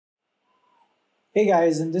Hey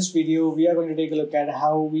guys, in this video we are going to take a look at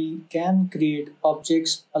how we can create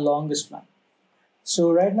objects along the spline.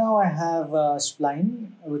 So right now I have a spline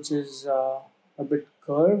which is a bit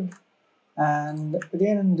curved, and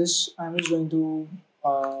again in this I'm just going to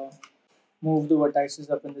uh, move the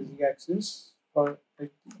vertices up in the z-axis for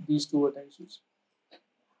like these two vertices.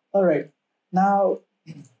 Alright, now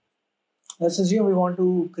let's assume we want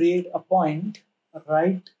to create a point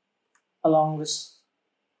right along this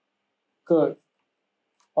curve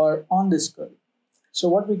or on this curve. So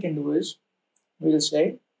what we can do is we'll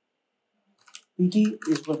say pt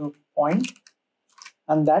is equal to point,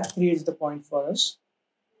 and that creates the point for us.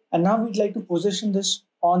 And now we'd like to position this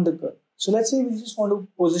on the curve. So let's say we just want to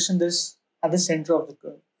position this at the center of the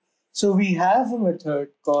curve. So we have a method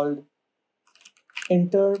called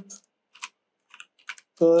interp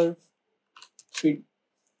curve 3D.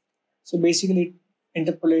 So basically it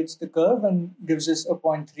interpolates the curve and gives us a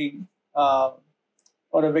point 3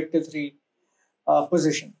 or a vector 3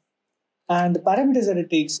 position. And the parameters that it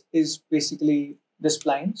takes is basically the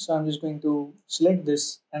spline. So I'm just going to select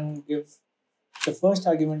this and give the first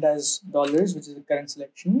argument as dollars, which is the current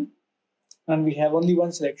selection. And we have only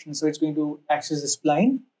one selection, so it's going to access the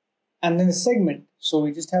spline. And then the segment. So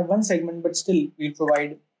we just have one segment, but still we'll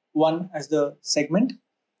provide one as the segment.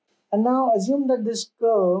 And now assume that this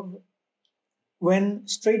curve, when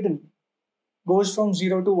straightened, goes from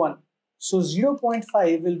 0 to 1. So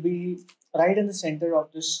 0.5 will be right in the center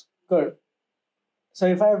of this curve. So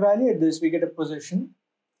if I evaluate this, we get a position.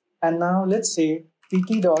 And now let's say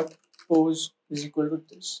pt dot pose is equal to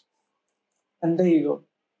this. And there you go.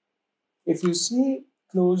 If you see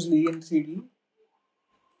closely in 3D,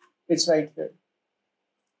 it's right here.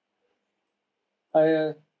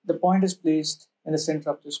 The point is placed in the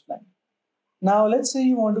center of this spline. Now let's say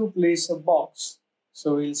you want to place a box.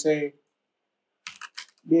 So we'll say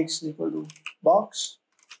bx is equal to box.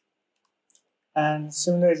 And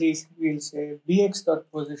similarly, we'll say bx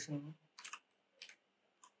dot position.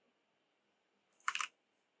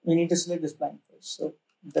 We need to select this spline first. So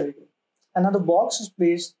there we go. And now the box is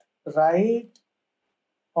placed right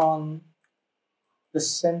on the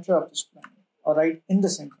center of the spline, or right in the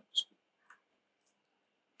center of the spline.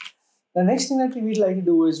 The next thing that we would like to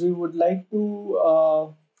do is we would like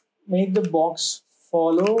to make the box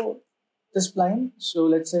follow the spline. So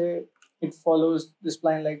let's say it follows the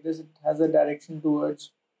spline like this. It has a direction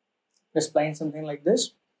towards the spline, something like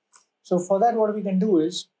this. So for that, what we can do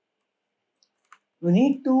is we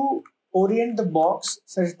need to orient the box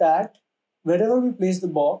such that wherever we place the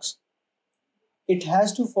box, it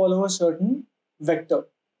has to follow a certain vector.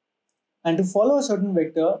 And to follow a certain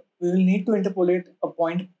vector, we will need to interpolate a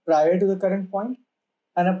point prior to the current point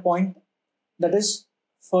and a point that is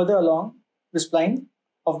further along the spline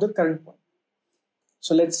of the current point.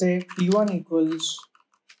 So let's say P1 equals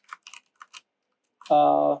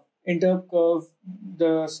interp curve,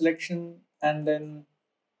 the selection, and then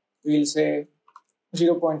we'll say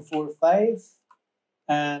 0.45,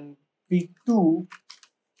 and P2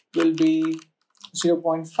 will be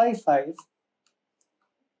 0.55.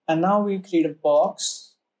 And now we create a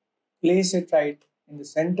box, place it right in the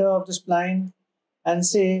center of the spline, and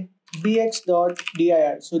say bx dot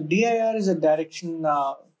dir. So dir is a direction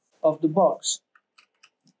of the box.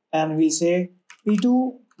 And we'll say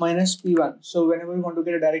P2 minus P1. So whenever we want to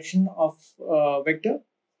get a direction of vector,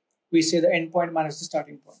 we say the endpoint minus the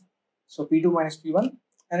starting point. So P2 minus P1.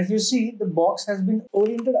 And if you see, the box has been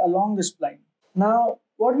oriented along the spline. Now,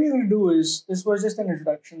 what we're going to do is, this was just an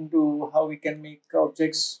introduction to how we can make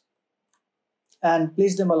objects and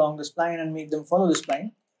place them along the spline and make them follow the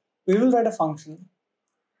spline. We will write a function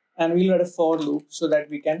and we'll write a for loop so that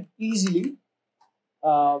we can easily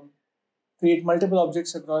create multiple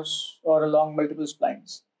objects across or along multiple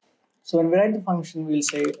splines. So when we write the function, we'll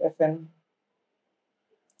say fn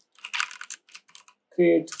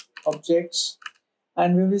create objects,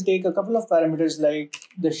 and we will take a couple of parameters like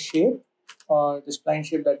the shape or the spline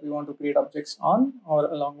shape that we want to create objects on or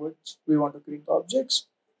along which we want to create the objects,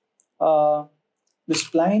 the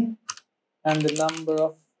spline, and the number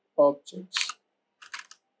of objects.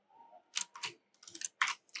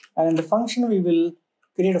 And in the function, we will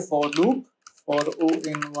create a for loop for o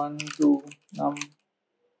in 1 to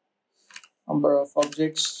number of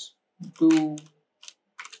objects 2,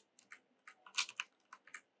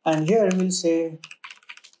 and here we'll say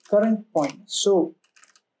current point. So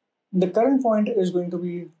the current point is going to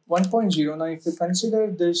be 1.0. Now if you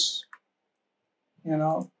consider this,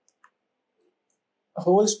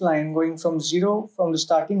 whole spline going from 0 from the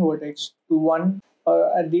starting vertex to 1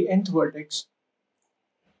 at the nth vertex,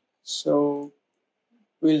 so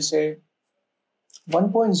we'll say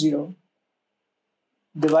 1.0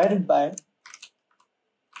 divided by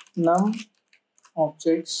num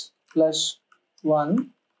objects plus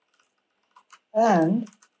 1 and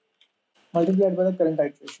multiplied by the current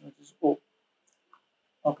iteration, which is O.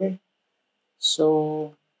 Okay,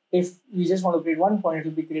 so if we just want to create one point, it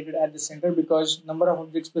will be created at the center because number of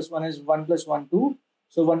objects plus 1 is 1 plus 1, 2.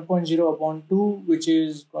 So 1.0 upon 2, which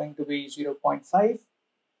is going to be 0.5,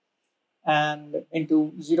 and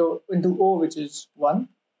into O, which is 1.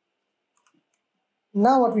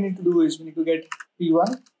 Now what we need to do is we need to get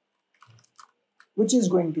P1, which is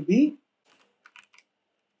going to be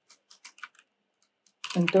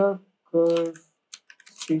enter curve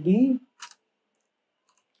 3D,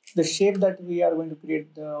 the shape that we are going to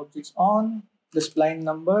create the objects on, the spline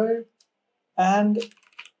number, and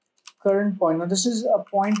current point. Now this is a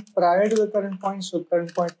point prior to the current point, so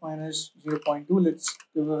current point minus 0.2. Let's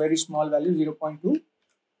give a very small value, 0.2,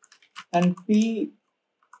 and P2.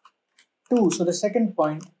 So the second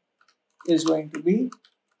point is going to be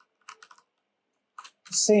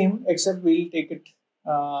same, except we'll take it,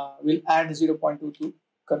 we'll add 0.2 to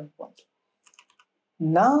current point.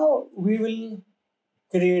 Now we will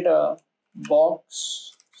create a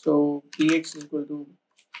box. So bx is equal to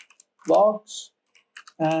box,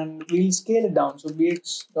 and we'll scale it down. So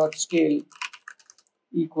bx dot scale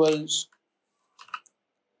equals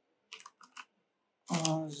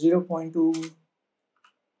 0.2,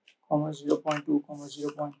 0.2,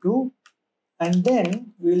 0.2, and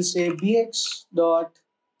then we'll say bx dot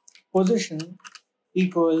position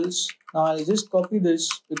equals, now I'll just copy this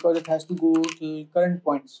because it has to go to current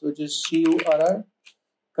points, which is curr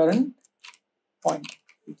current point.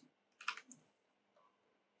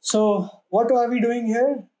 So what are we doing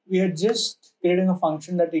here? We are just creating a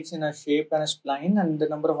function that takes in a shape and a spline and the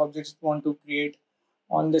number of objects we want to create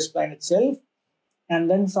on the spline itself. And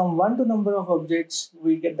then from 1 to number of objects,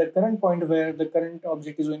 we get the current point where the current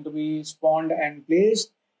object is going to be spawned and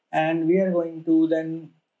placed. And we are going to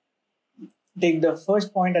then take the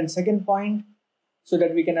first point and second point so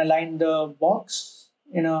that we can align the box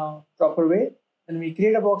in a proper way. Then we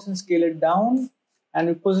create a box and scale it down and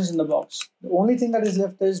we position the box. The only thing that is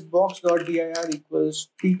left is box.dir equals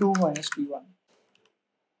P2 minus P1.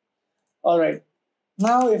 All right.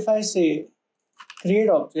 Now if I say create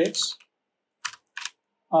objects,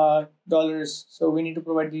 dollars, so we need to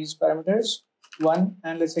provide these parameters, 1,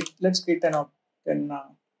 and let's create 10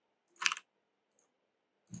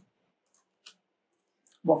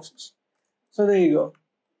 boxes. So there you go.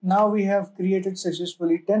 Now we have created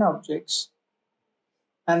successfully 10 objects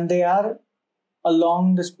and they are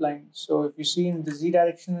along the spline. So if you see in the z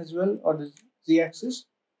direction as well, or the z axis,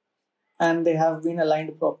 and they have been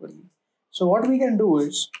aligned properly. So what we can do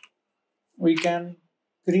is we can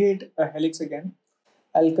create a helix again.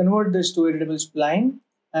 I'll convert this to editable spline,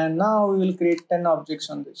 and now we will create 10 objects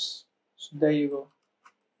on this. So there you go.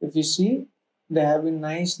 If you see, they have been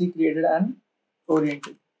nicely created and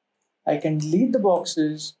oriented. I can delete the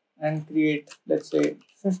boxes and create, let's say,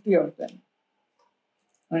 50 of them.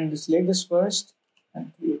 I need to select this first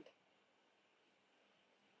and create.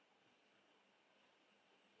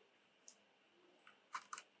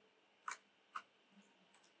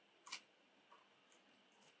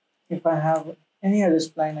 If I have any other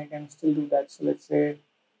spline, I can still do that. So let's say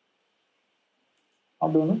a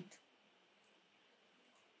donut,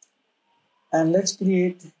 and let's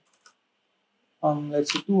create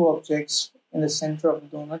let's say 2 objects in the center of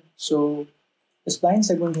the donut. So the spline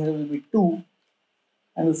segment here will be 2,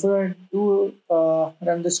 and before I do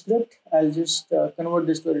run the script, I'll just convert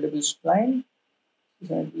this to a editable spline,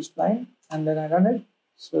 and then I run it.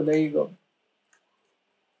 So there you go.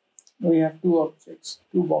 We have 2 objects,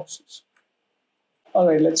 2 boxes. All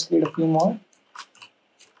right, let's create a few more.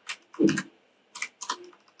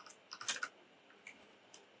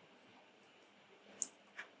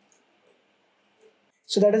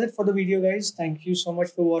 So that is it for the video, guys. Thank you so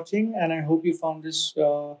much for watching, and I hope you found this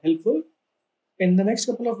helpful. In the next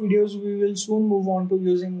couple of videos, we will soon move on to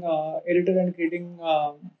using editor and creating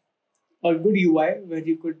a good UI where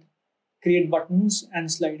you could create buttons and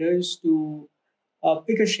sliders to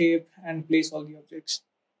pick a shape and place all the objects.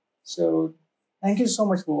 So thank you so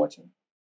much for watching.